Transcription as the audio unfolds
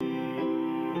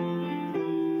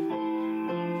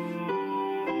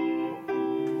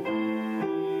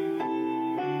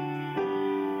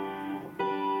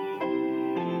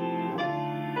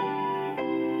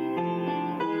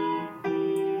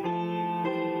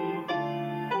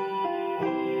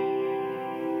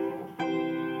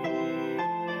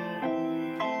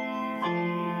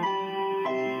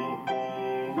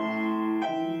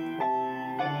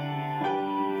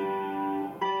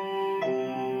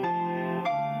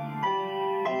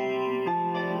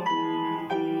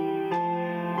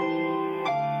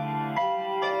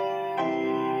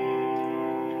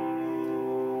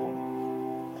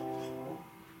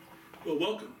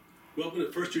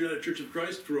welcome to First United Church of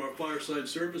Christ for our Fireside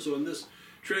service on this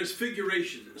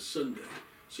Tranfiguration Sunday.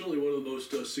 Certainly one of the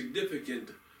most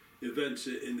significant events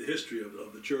in the history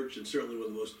of the church, and certainly one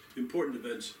of the most important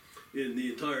events in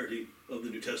the entirety of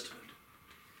the New Testament.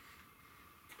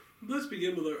 Let's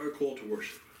begin with our call to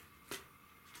worship.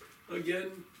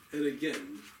 Again and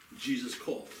again, Jesus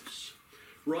calls.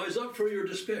 Rise up from your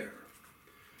despair.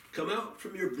 Come out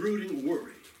from your brooding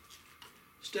worry.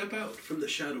 Step out from the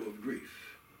shadow of grief.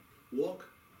 Walk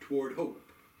toward hope.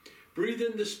 Breathe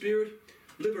in the Spirit,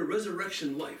 live a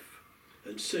resurrection life,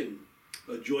 and sing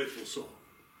a joyful song.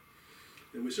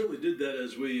 And we certainly did that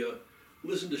as we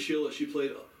listened to Sheila. She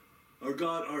played Our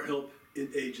God, Our Help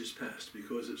in Ages Past,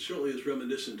 because it certainly is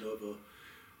reminiscent of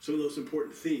some of those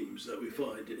important themes that we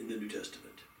find in the New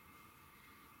Testament.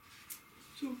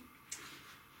 So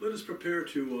let us prepare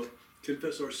to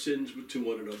confess our sins to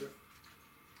one another,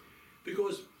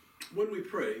 because when we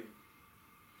pray,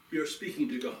 we are speaking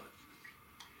to God.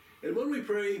 And when we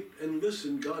pray and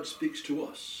listen, God speaks to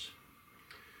us.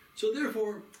 So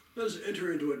therefore, let us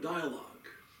enter into a dialogue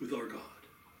with our God.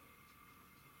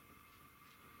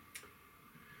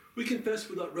 We confess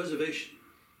without reservation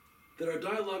that our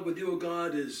dialogue with you, O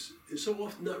God, is so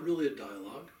often not really a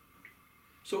dialogue.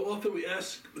 So often we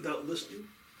ask without listening,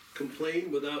 complain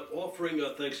without offering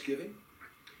our thanksgiving.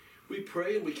 We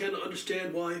pray and we cannot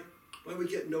understand why we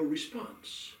get no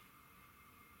response.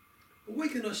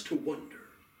 Awaken us to wonder.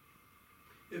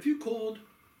 If you called,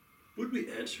 would we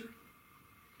answer?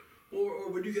 Or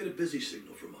would you get a busy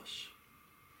signal from us?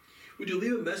 Would you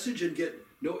leave a message and get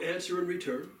no answer in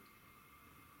return?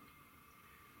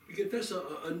 We confess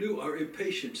anew our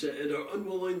impatience and our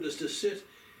unwillingness to sit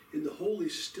in the holy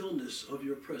stillness of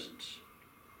your presence.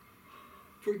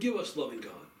 Forgive us, loving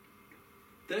God.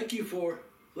 Thank you for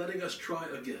letting us try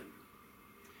again.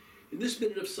 In this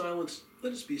minute of silence,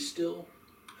 let us be still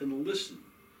and listen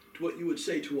to what you would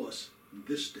say to us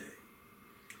this day.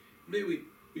 May we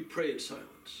pray in silence.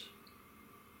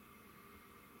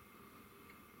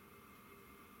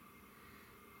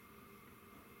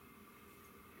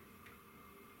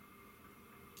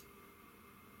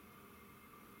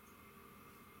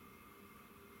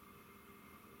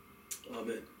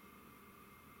 Amen.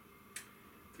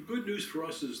 The good news for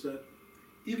us is that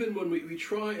even when we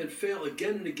try and fail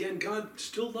again and again, God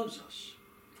still loves us.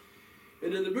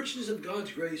 And in the richness of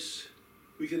God's grace,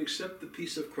 we can accept the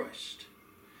peace of Christ,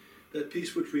 that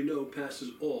peace which we know passes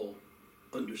all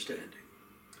understanding.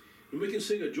 And we can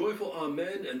sing a joyful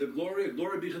Amen, and the glory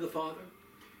be to the Father,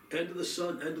 and to the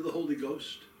Son, and to the Holy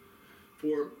Ghost.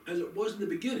 For as it was in the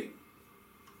beginning,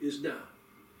 is now,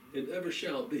 and ever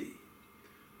shall be,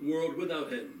 world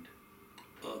without end.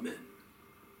 Amen.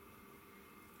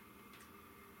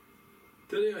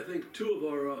 Today, I think two of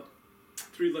our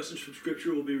three lessons from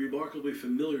Scripture will be remarkably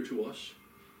familiar to us,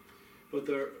 but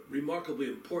they're remarkably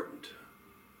important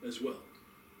as well.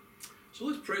 So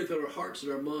let's pray that our hearts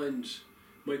and our minds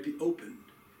might be opened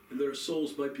and that our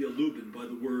souls might be illumined by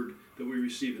the word that we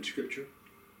receive in Scripture.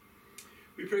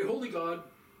 We pray, Holy God,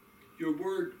 your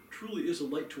word truly is a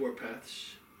light to our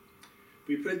paths.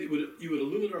 We pray that you would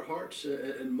illumine our hearts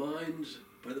and minds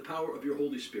by the power of your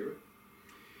Holy Spirit.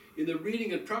 In the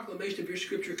reading and proclamation of your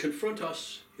Scripture, confront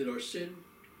us in our sin,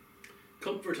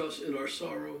 comfort us in our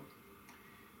sorrow,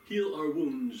 heal our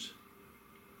wounds,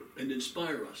 and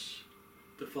inspire us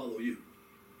to follow you.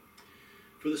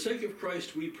 For the sake of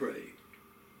Christ we pray.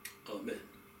 Amen.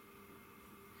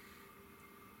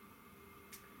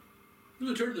 When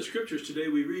we turn to the Scriptures today,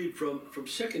 we read from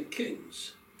 2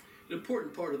 Kings, an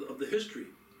important part of the history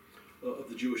of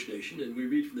the Jewish nation, and we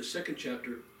read from the 2nd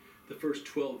chapter, the first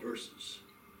 12 verses.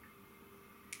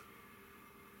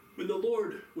 When the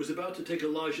Lord was about to take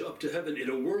Elijah up to heaven in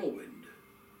a whirlwind,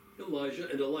 Elijah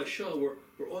and Elisha were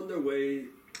on their way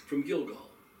from Gilgal.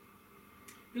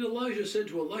 And Elijah said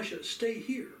to Elisha, "Stay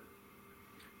here.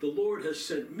 The Lord has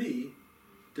sent me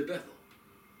to Bethel."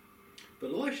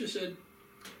 But Elisha said,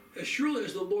 "As surely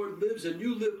as the Lord lives and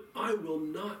you live, I will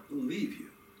not leave you."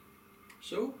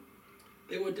 So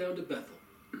they went down to Bethel.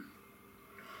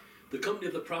 The company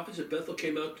of the prophets at Bethel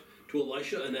came out to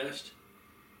Elisha and asked,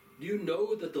 "Do you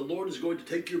know that the Lord is going to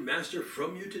take your master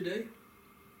from you today?"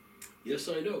 "Yes,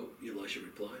 I know," Elisha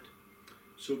replied.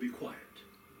 "So be quiet."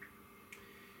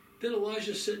 Then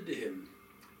Elijah said to him,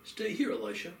 "Stay here,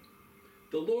 Elisha.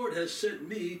 The Lord has sent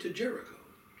me to Jericho."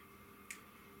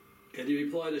 And he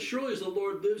replied, "As surely as the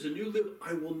Lord lives and you live,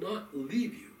 I will not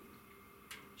leave you."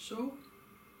 So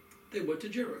they went to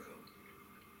Jericho.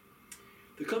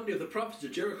 The company of the prophets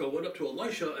at Jericho went up to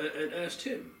Elisha and asked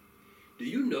him, "Do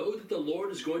you know that the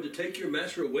Lord is going to take your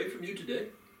master away from you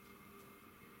today?"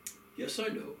 "Yes, I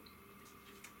know."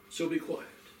 so be quiet.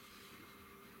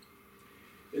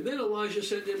 And then Elijah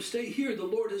said to him, stay here, the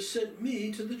Lord has sent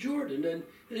me to the Jordan. And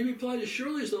he replied, as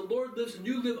surely as the Lord lives and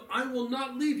you live, I will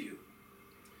not leave you.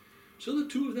 So the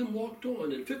two of them walked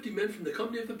on, and 50 men from the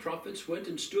company of the prophets went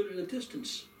and stood at a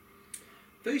distance,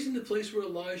 facing the place where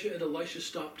Elijah and Elisha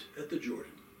stopped at the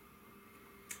Jordan.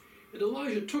 And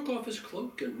Elijah took off his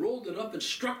cloak and rolled it up and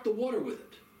struck the water with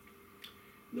it.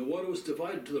 And the water was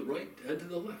divided to the right and to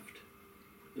the left.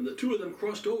 And the two of them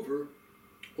crossed over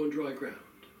on dry ground.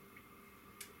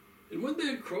 And when they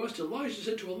had crossed, Elijah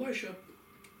said to Elisha,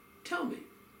 tell me,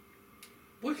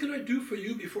 what can I do for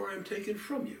you before I am taken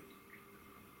from you?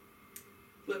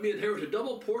 Let me inherit a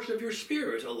double portion of your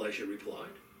spirit, Elisha replied.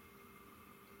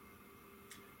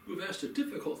 You have asked a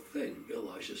difficult thing,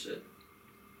 Elisha said.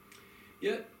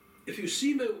 Yet, if you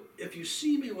see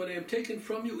me when I am taken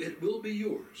from you, it will be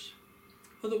yours.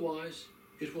 Otherwise,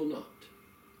 it will not.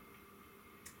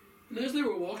 And as they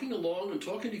were walking along and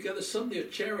talking together, suddenly a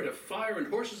chariot of fire and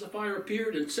horses of fire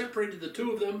appeared and separated the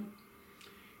two of them.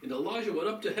 And Elijah went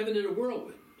up to heaven in a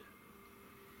whirlwind.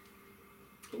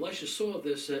 Elisha saw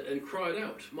this and cried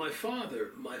out, my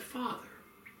father,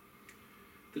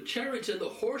 the chariots and the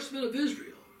horsemen of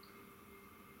Israel.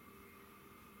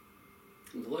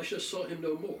 And Elisha saw him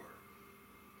no more.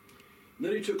 And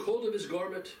then he took hold of his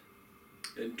garment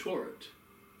and tore it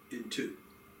in two.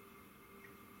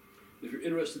 If you're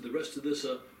interested, the rest of this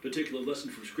particular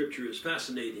lesson from Scripture is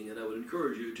fascinating, and I would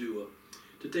encourage you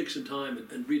to take some time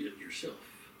and read it yourself.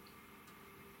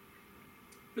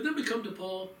 But then we come to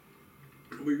Paul.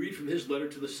 We read from his letter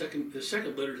to his second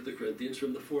letter to the Corinthians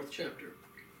from the 4th chapter.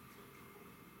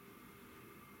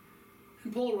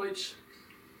 And Paul writes,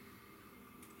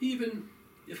 even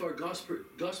if our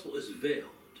gospel is veiled,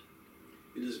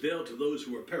 it is veiled to those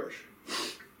who are perishing.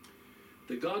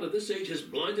 The God of this age has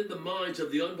blinded the minds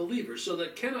of the unbelievers so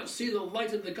that cannot see the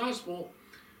light of the gospel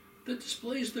that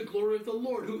displays the glory of the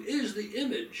Lord, who is the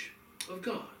image of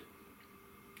God.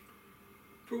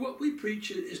 For what we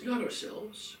preach is not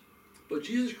ourselves, but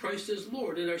Jesus Christ as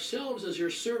Lord, and ourselves as your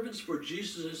servants for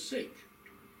Jesus' sake.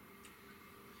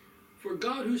 For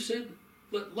God, who said,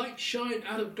 let light shine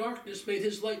out of darkness, made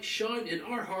his light shine in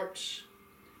our hearts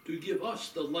to give us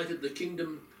the light of the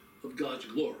kingdom of God's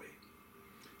glory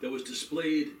that was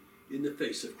displayed in the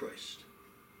face of Christ.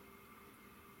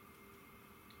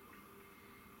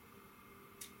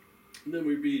 And then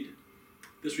we read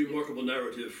this remarkable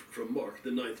narrative from Mark,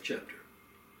 the 9th chapter.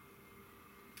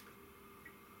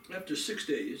 After 6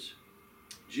 days,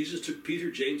 Jesus took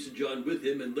Peter, James, and John with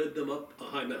him and led them up a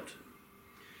high mountain,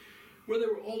 where they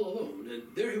were all alone, and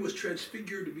there he was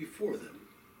transfigured before them.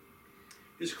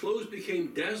 His clothes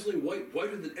became dazzling white,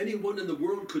 whiter than anyone in the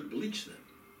world could bleach them.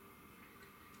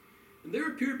 And there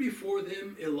appeared before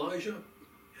them Elijah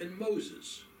and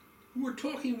Moses, who were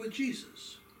talking with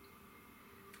Jesus.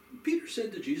 And Peter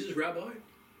said to Jesus, Rabbi,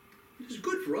 it is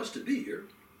good for us to be here.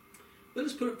 Let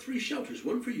us put up 3 shelters,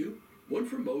 one for you, one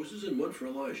for Moses, and one for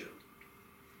Elijah.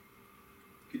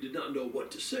 He did not know what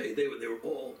to say. They were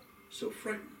all so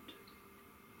frightened.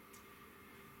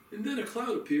 And then a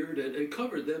cloud appeared and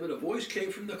covered them, and a voice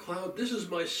came from the cloud, this is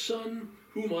my son,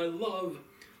 whom I love.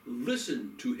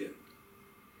 Listen to him.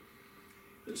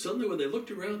 And suddenly when they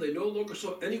looked around, they no longer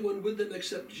saw anyone with them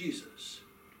except Jesus.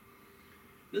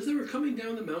 And as they were coming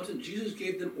down the mountain, Jesus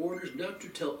gave them orders not to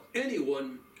tell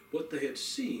anyone what they had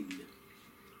seen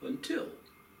until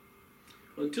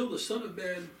the Son of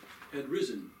Man had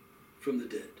risen from the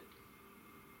dead.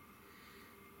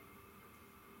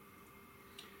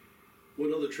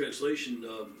 One other translation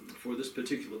for this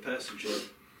particular passage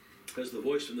has the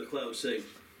voice from the cloud saying,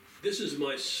 this is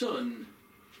my son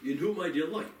in whom I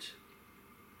delight.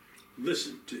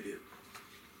 Listen to him.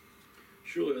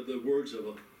 Surely the words of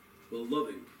a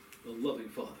loving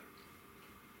father.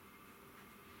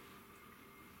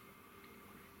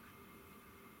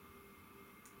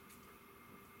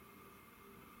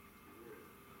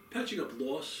 Patching up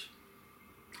loss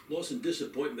and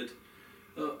disappointment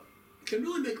can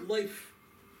really make life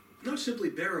not simply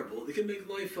bearable, it can make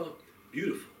life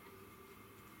beautiful.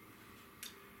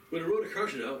 When Rhoda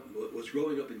Karjanow was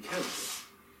growing up in Canada,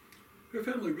 her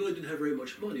family really didn't have very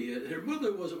much money, and her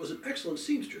mother was an excellent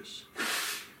seamstress.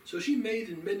 So she made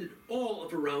and mended all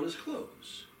of Rhoda's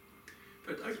clothes.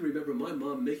 In fact, I can remember my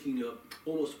mom making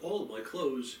almost all of my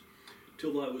clothes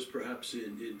till I was perhaps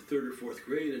in 3rd or 4th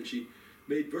grade, and she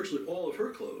made virtually all of her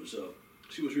clothes.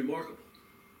 She was remarkable.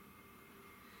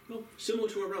 Well, similar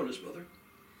to Rhoda's mother.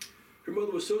 Her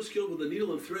mother was so skilled with the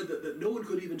needle and thread that no one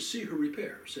could even see her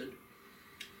repairs. And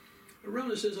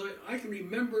Rhoda says, I can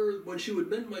remember when she would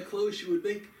mend my clothes, she would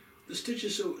make the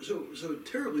stitches so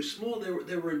terribly small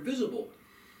they were invisible.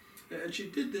 And she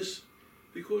did this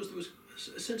because there was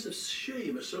a sense of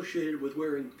shame associated with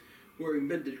wearing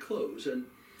mended clothes. And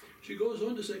she goes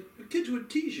on to say, kids would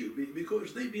tease you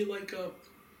because they'd be like,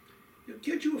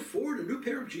 can't you afford a new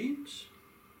pair of jeans?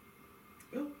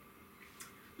 Well,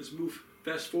 let's move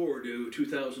fast forward to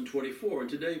 2024, and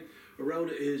today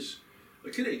Arona is a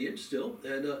Canadian still,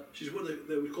 and she's what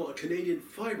they would call a Canadian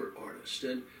fiber artist.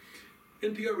 And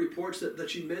NPR reports that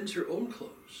she mends her own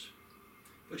clothes.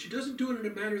 But she doesn't do it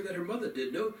in a manner that her mother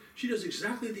did. No, she does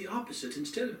exactly the opposite.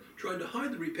 Instead of trying to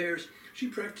hide the repairs, she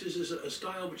practices a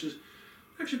style which is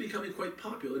actually becoming quite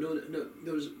popular,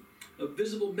 known as a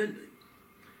visible mending.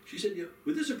 She said,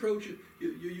 with this approach, you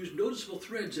use noticeable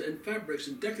threads and fabrics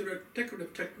and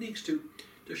decorative techniques to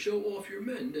show off your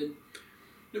mend. And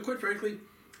quite frankly,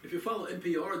 if you follow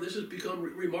NPR, this has become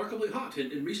remarkably hot.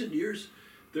 In recent years,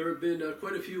 there have been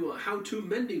quite a few how-to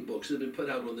mending books that have been put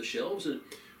out on the shelves, and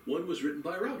one was written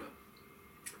by Rona.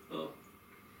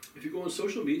 If you go on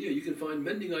social media, you can find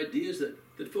mending ideas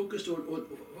that focus on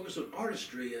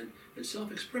artistry and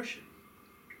self-expression.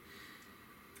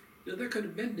 That kind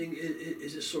of mending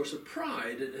is a source of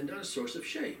pride and not a source of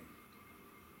shame.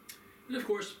 And of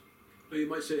course, you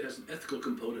might say it has an ethical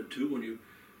component too.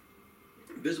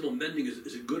 Visible mending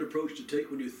is a good approach to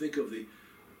take when you think of the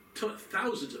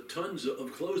thousands of tons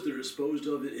of clothes that are disposed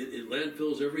of in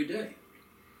landfills every day.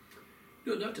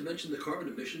 Not to mention the carbon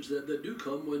emissions that do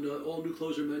come when all new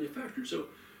clothes are manufactured. So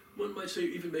one might say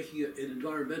even making an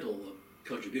environmental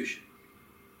contribution.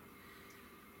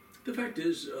 The fact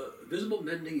is, visible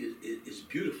mending is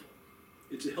beautiful.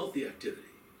 It's a healthy activity.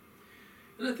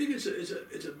 And I think it's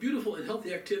a beautiful and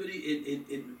healthy activity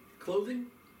in clothing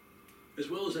as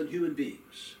well as on human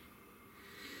beings.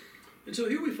 And so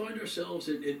here we find ourselves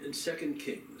in 2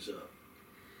 Kings.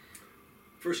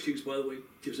 1 Kings, by the way,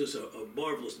 gives us a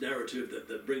marvelous narrative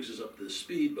that brings us up to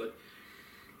speed, but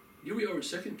here we are in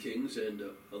 2 Kings, and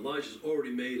Elijah's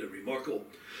already made a remarkable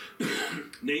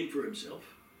name for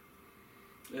himself.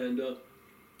 And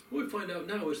what we find out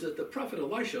now is that the prophet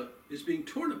Elisha is being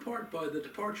torn apart by the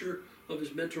departure of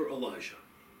his mentor Elijah.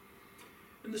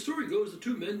 And the story goes, the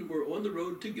two men were on the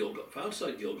road to Gilgal,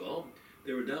 outside Gilgal.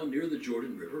 They were down near the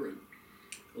Jordan River, and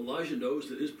Elijah knows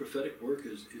that his prophetic work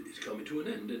is coming to an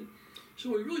end. And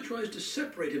so he really tries to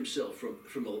separate himself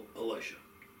from Elisha.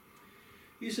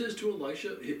 He says to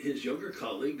Elisha, his younger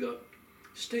colleague,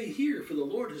 stay here, for the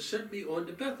Lord has sent me on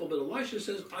to Bethel. But Elisha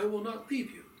says, I will not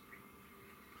leave you.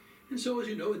 And so, as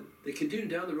you know, they continue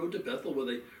down the road to Bethel, where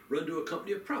they run to a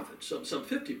company of prophets, some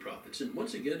 50 prophets. And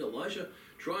once again, Elijah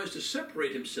tries to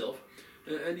separate himself,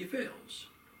 and he fails.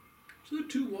 So the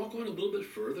two walk on a little bit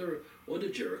further, on to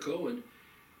Jericho, and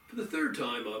for the third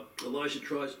time, Elijah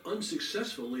tries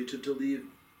unsuccessfully to leave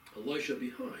Elisha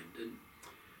behind.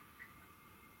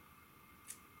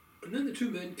 And then the two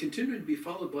men, continuing to be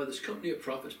followed by this company of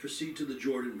prophets, proceed to the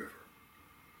Jordan River.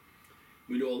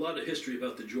 We know a lot of history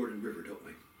about the Jordan River, don't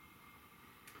we?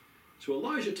 So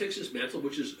Elijah takes his mantle,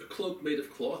 which is a cloak made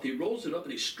of cloth. He rolls it up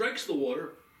and he strikes the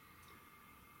water,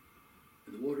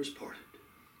 and the water is parted.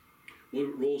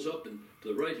 One rolls up and to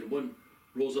the right, and one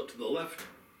rolls up to the left.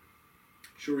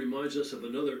 Sure reminds us of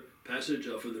another passage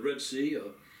from the Red Sea,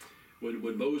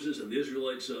 when Moses and the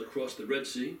Israelites crossed the Red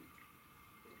Sea.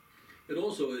 It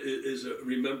also is a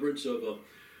remembrance of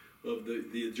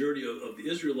the journey of the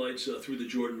Israelites through the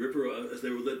Jordan River as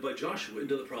they were led by Joshua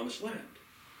into the Promised Land.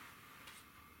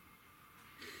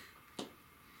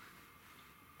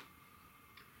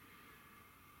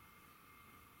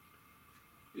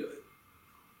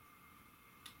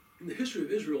 In the history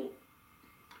of Israel,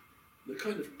 the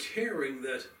kind of tearing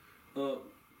that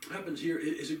happens here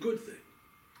is a good thing.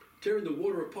 Tearing the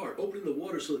water apart, opening the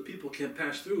water so that people can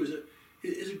pass through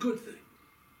is a good thing.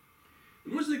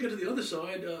 And once they get to the other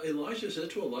side, Elisha says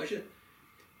to Elisha,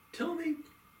 tell me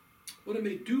what I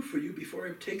may do for you before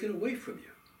I'm taken away from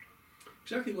you.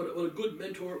 Exactly what a good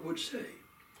mentor would say.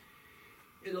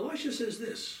 And Elisha says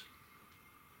this,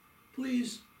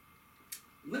 please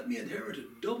let me inherit a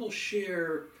double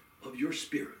share of your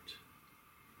spirit.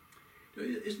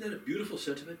 Isn't that a beautiful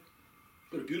sentiment?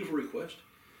 What a beautiful request.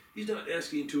 He's not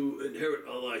asking to inherit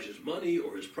Elijah's money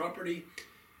or his property.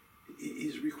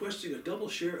 He's requesting a double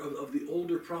share of the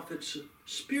older prophet's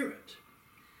spirit.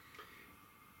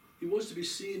 He wants to be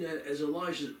seen as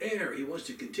Elijah's heir. He wants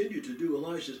to continue to do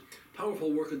Elijah's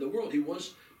powerful work in the world. He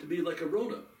wants to be like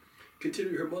Arona,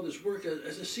 continuing her mother's work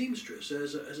as a seamstress,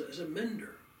 as a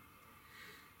mender.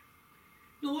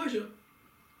 And Elijah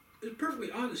is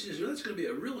perfectly honest. He says, that's going to be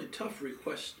a really tough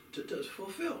request to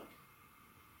fulfill.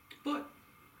 But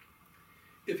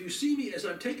if you see me as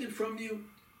I'm taken from you,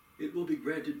 it will be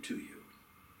granted to you.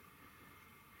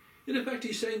 In effect,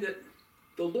 he's saying that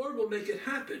the Lord will make it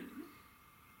happen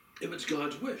if it's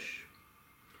God's wish.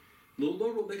 The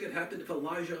Lord will make it happen if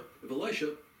Elisha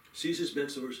sees his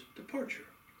mentor's departure.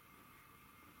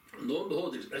 And lo and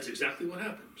behold, that's exactly what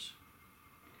happens.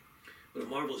 What a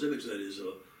marvelous image that is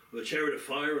of a chariot of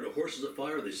fire and a horses of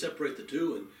fire. They separate the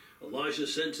two, and Elijah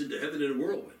ascends into heaven in a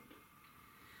whirlwind.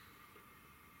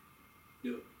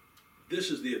 This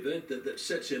is the event that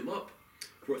sets him up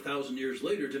for 1,000 years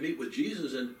later to meet with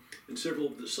Jesus and several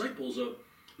of the disciples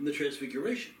in the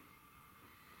Transfiguration.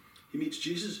 He meets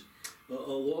Jesus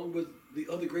along with the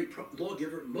other great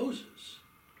lawgiver, Moses.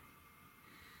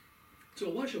 So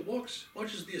Elisha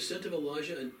watches the ascent of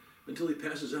Elijah until he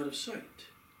passes out of sight.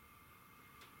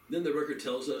 Then the record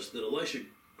tells us that Elisha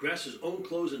grasps his own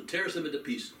clothes and tears them into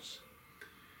pieces.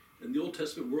 In the Old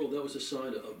Testament world, that was a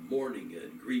sign of mourning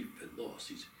and grief and loss.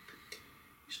 He's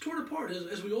torn apart,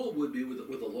 as we all would be with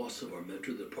the loss of our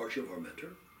mentor, the departure of our mentor.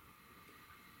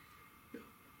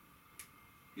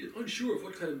 He's unsure of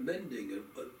what kind of mending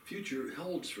a future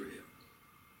holds for him.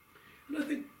 And I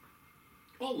think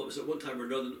all of us at one time or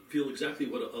another feel exactly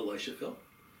what Elisha felt.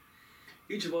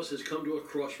 Each of us has come to a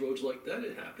crossroads like that.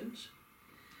 It happens.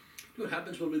 It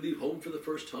happens when we leave home for the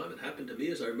first time. It happened to me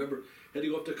as I remember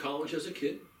heading off to college as a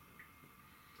kid.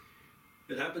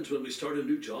 It happens when we start a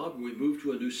new job, or we move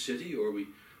to a new city, or we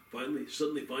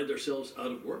suddenly find ourselves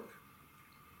out of work.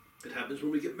 It happens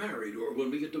when we get married, or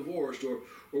when we get divorced, or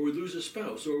we lose a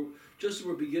spouse, or just as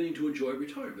we're beginning to enjoy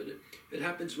retirement. It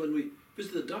happens when we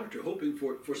visit the doctor hoping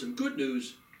for some good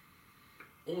news,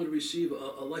 only to receive a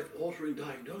life-altering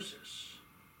diagnosis.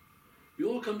 We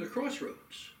all come to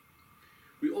crossroads.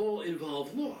 We all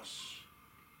involve loss.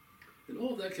 And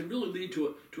all of that can really lead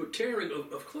to a tearing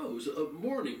of clothes, of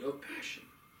mourning, of passion.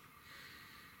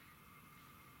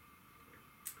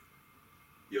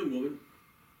 Young woman,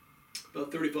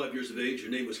 about 35 years of age. Her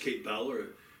name was Kate Bowler.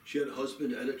 She had a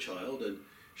husband and a child, and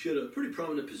she had a pretty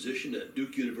prominent position at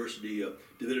Duke University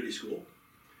Divinity School.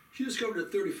 She discovered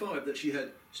at 35 that she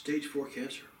had stage 4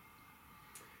 cancer.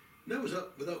 And that was,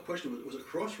 without question, was a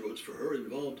crossroads for her. It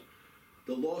involved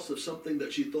the loss of something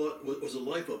that she thought was a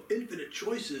life of infinite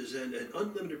choices and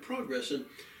unlimited progress. And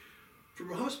from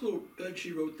her hospital bed,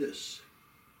 she wrote this: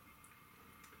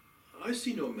 "I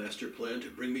see no master plan to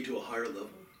bring me to a higher level,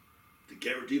 to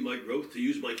guarantee my growth, to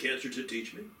use my cancer to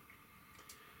teach me.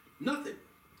 Nothing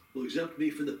will exempt me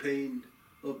from the pain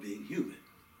of being human."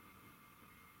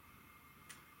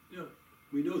 Yeah,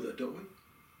 we know that, don't we?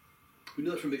 We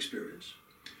know that from experience.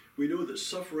 We know that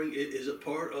suffering is a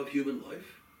part of human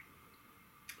life.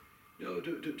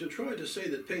 To try to say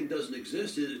that pain doesn't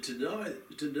exist is to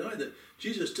deny that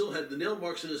Jesus still had the nail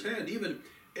marks in his hand even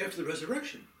after the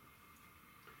resurrection.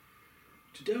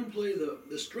 To downplay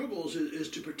the struggles is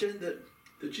to pretend that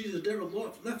Jesus never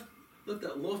left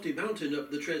that lofty mountain up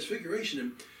the Transfiguration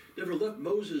and never left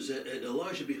Moses and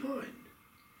Elijah behind.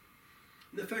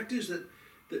 And the fact is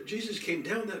that Jesus came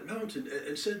down that mountain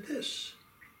and said this: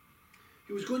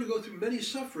 he was going to go through many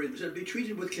sufferings and be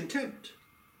treated with contempt.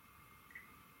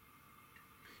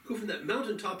 Go from that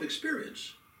mountaintop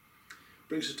experience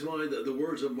brings us to mind the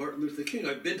words of Martin Luther King: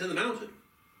 "I've been to the mountain."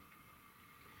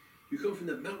 You come from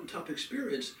that mountaintop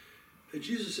experience, and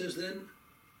Jesus says, then,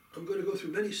 I'm going to go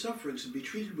through many sufferings and be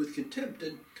treated with contempt.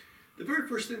 And the very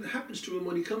first thing that happens to him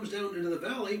when he comes down into the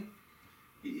valley,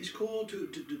 he's called to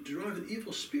drive an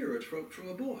evil spirit from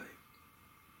a boy.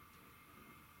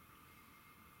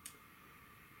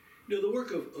 The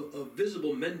work of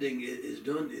visible mending is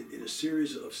done in a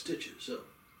series of stitches. So,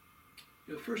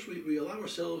 first we allow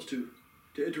ourselves to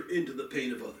enter into the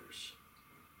pain of others.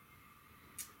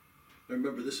 I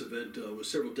remember this event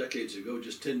was several decades ago,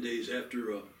 just 10 days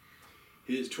after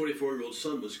his 24-year-old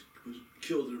son was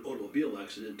killed in an automobile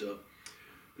accident.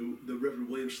 The Reverend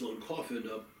William Sloane Coffin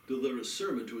delivered a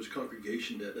sermon to his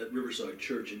congregation at Riverside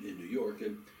Church in New York,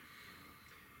 and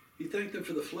he thanked them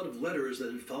for the flood of letters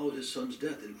that had followed his son's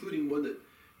death, including one that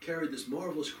carried this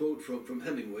marvelous quote from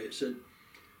Hemingway. It said,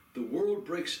 "The world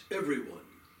breaks everyone,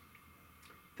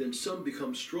 then some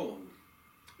become strong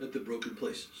at the broken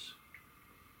places."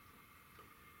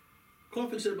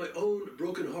 Coffin said, "My own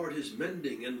broken heart is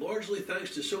mending, and largely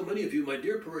thanks to so many of you, my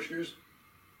dear parishioners,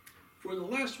 for in the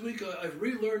last week I've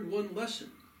relearned one lesson.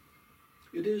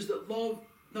 It is that love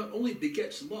not only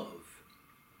begets love,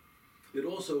 it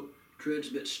also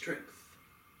transmits strength."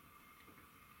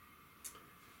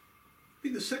 I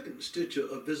think the second stitch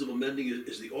of visible mending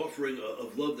is the offering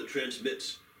of love that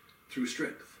transmits through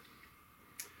strength.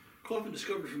 Coffin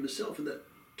discovered for himself in that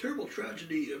terrible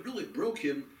tragedy, it really broke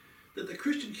him, that the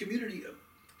Christian community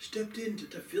stepped in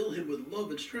to fill him with love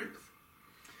and strength.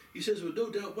 He says with no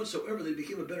doubt whatsoever that he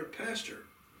became a better pastor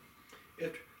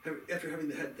after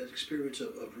having had that experience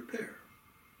of repair.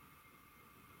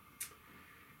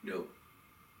 You know,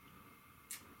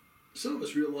 some of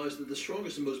us realize that the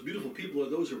strongest and most beautiful people are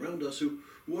those around us who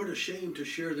aren't ashamed to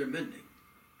share their mending.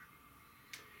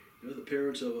 You know, the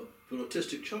parents of an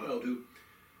autistic child who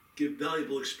give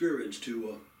valuable experience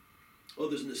to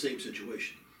others in the same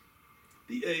situation.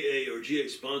 The AA or GA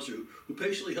sponsor who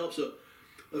patiently helps a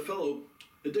fellow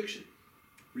addiction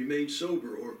remain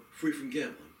sober or free from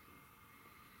gambling.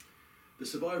 The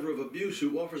survivor of abuse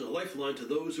who offers a lifeline to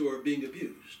those who are being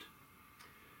abused.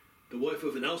 The wife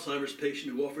of an Alzheimer's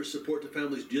patient who offers support to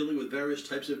families dealing with various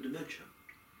types of dementia.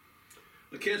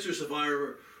 A cancer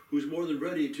survivor who's more than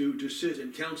ready to sit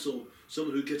and counsel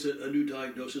someone who gets a new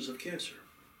diagnosis of cancer.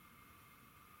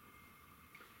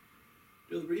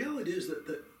 You know, the reality is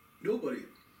that no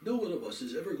one of us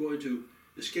is ever going to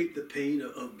escape the pain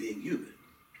of being human.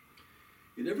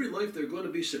 In every life there are going to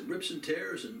be some rips and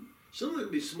tears, and some of them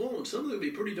will be small and some of them will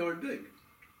be pretty darn big.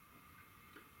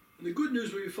 And the good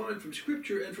news we find from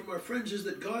Scripture and from our friends is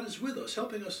that God is with us,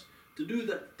 helping us to do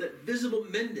that visible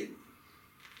mending.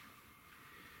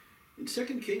 In 2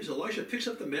 Kings, Elisha picks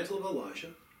up the mantle of Elijah,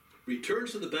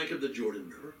 returns to the bank of the Jordan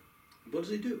River, and what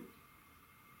does he do?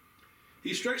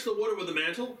 He strikes the water with the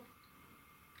mantle,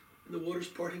 and the waters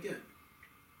part again.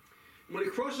 And when he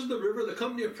crosses the river, the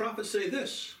company of prophets say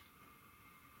this: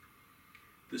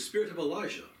 the spirit of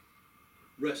Elijah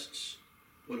rests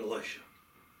on Elisha.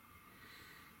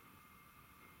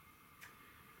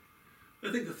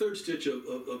 I think the third stitch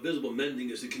of visible mending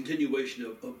is the continuation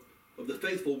of the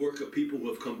faithful work of people who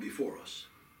have come before us.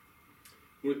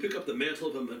 When we pick up the mantle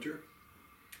of a mentor,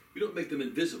 we don't make them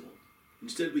invisible.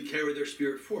 Instead, we carry their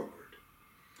spirit forward.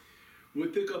 When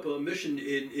we pick up a mission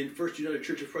in First United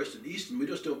Church of Christ in Easton, we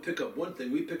just don't pick up one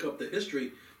thing. We pick up the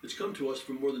history that's come to us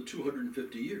for more than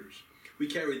 250 years. We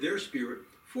carry their spirit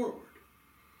forward.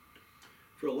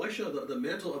 For Elisha, the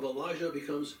mantle of Elijah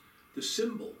becomes the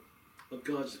symbol of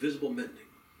God's visible mending.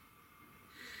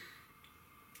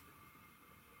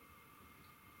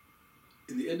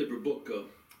 In the end of her book,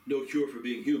 No Cure for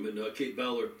Being Human, Kate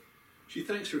Bowler, she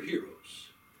thanks her heroes,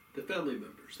 the family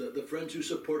members, the friends who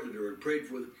supported her and prayed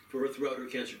for her throughout her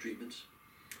cancer treatments.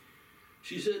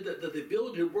 She said that the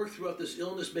ability to work throughout this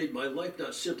illness made my life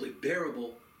not simply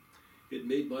bearable, it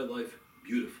made my life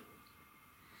beautiful.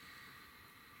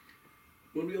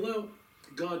 When we allow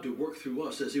God to work through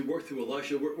us as he worked through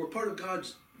Elisha, we're part of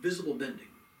God's visible mending.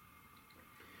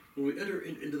 When we enter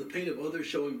into the pain of others,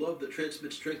 showing love that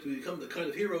transmits strength, we become the kind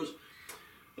of heroes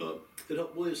that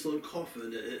helped William Sloane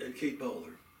Coffin and Kate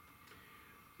Bowler.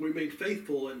 We remain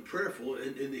faithful and prayerful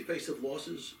in the face of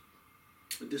losses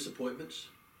and disappointments.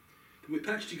 We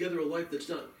patch together a life that's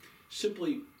not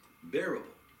simply bearable.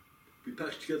 We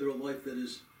patch together a life that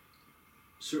is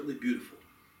certainly beautiful.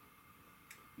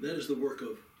 And that is the work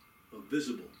of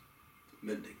visible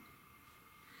mending.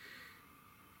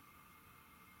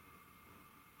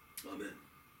 Amen.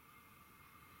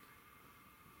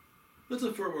 Let's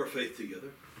affirm our faith together.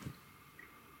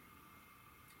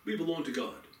 We belong to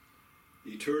God,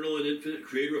 the eternal and infinite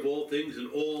creator of all things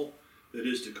and all that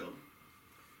is to come.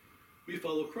 We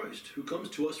follow Christ, who comes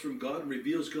to us from God and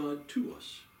reveals God to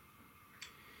us.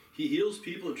 He heals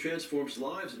people and transforms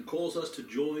lives and calls us to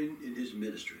join in his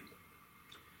ministry.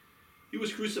 He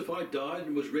was crucified, died,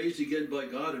 and was raised again by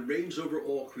God and reigns over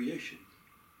all creation.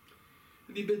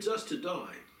 And he bids us to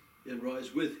die and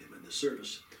rise with him in the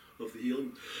service of the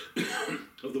healing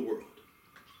of the world.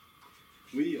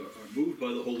 We are moved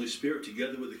by the Holy Spirit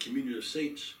together with the communion of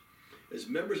saints as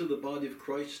members of the body of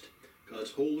Christ,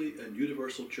 God's holy and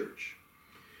universal church.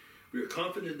 We are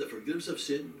confident in the forgiveness of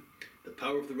sin, the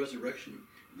power of the resurrection,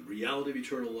 and the reality of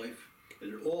eternal life,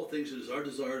 and in all things it is our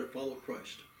desire to follow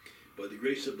Christ by the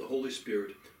grace of the Holy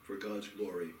Spirit for God's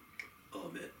glory.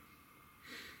 Amen.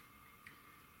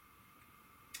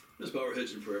 Let's bow our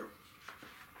heads in prayer.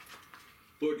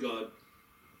 Lord God,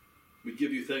 we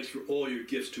give you thanks for all your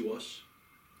gifts to us,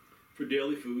 for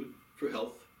daily food, for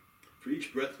health, for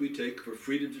each breath we take, for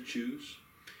freedom to choose,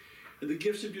 and the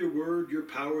gifts of your word, your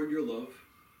power, and your love.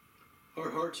 Our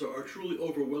hearts are truly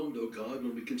overwhelmed, O God,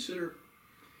 when we consider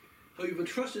how you've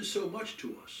entrusted so much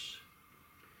to us.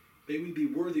 May we be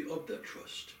worthy of that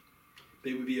trust.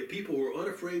 May we be a people who are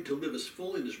unafraid to live as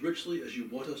fully and as richly as you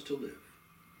want us to live.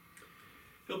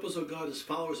 Help us, O God, as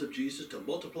followers of Jesus, to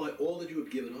multiply all that you have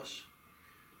given us,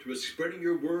 to risk spreading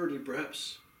your word and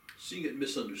perhaps seeing it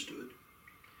misunderstood,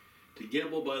 to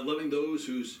gamble by loving those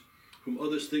whom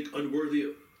others think worthy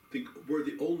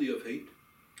only of hate,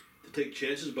 to take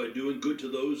chances by doing good to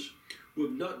those who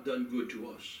have not done good to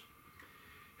us.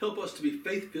 Help us to be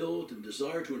faith-filled and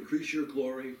desire to increase your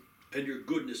glory and your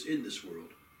goodness in this world.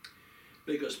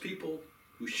 Make us people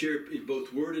who share in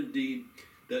both word and deed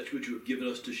that which you have given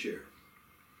us to share.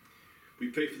 We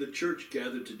pray for the church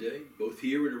gathered today, both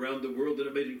here and around the world, that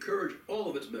it may encourage all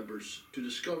of its members to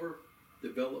discover,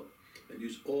 develop, and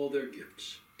use all their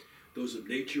gifts, those of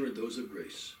nature and those of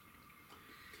grace.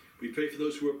 We pray for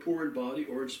those who are poor in body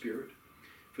or in spirit,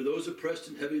 for those oppressed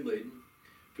and heavy laden,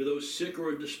 for those sick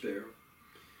or in despair,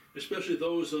 especially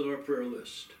those on our prayer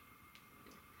list.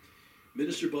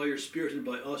 Minister by your Spirit and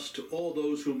by us to all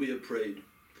those whom we have prayed,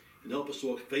 and help us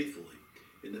walk faithfully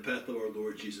in the path of our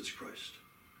Lord Jesus Christ.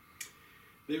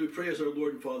 May we pray as our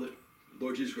Lord and Father,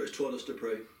 Lord Jesus Christ, taught us to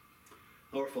pray.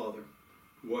 Our Father,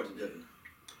 who art in heaven,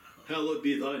 hallowed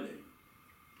be thy name.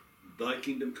 Thy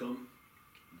kingdom come,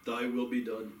 thy will be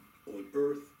done, on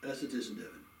earth as it is in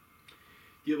heaven.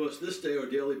 Give us this day our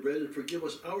daily bread, and forgive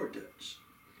us our debts,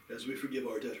 as we forgive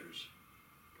our debtors.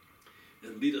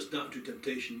 And lead us not into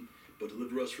temptation, but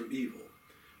deliver us from evil.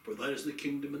 For thine is the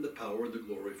kingdom and the power and the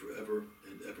glory forever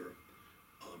and ever.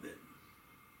 Amen.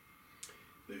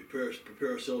 May we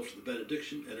prepare ourselves for the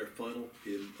benediction and our final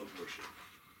hymn of worship.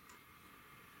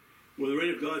 When the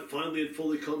reign of God finally and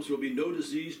fully comes, there will be no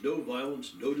disease, no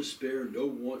violence, no despair, no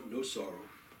want, no sorrow.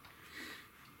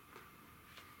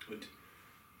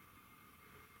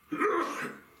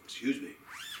 Excuse me.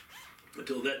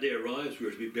 Until that day arrives, we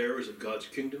are to be bearers of God's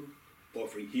kingdom,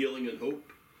 offering healing and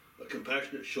hope, a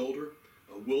compassionate shoulder,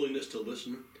 a willingness to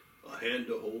listen, a hand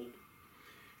to hold.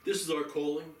 This is our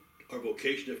calling, our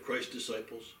vocation of Christ's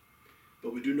disciples,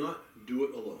 but we do not do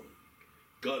it alone.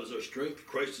 God is our strength,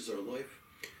 Christ is our life,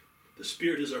 the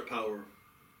Spirit is our power.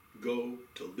 Go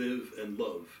to live and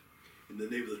love in the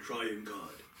name of the triune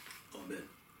God. Amen.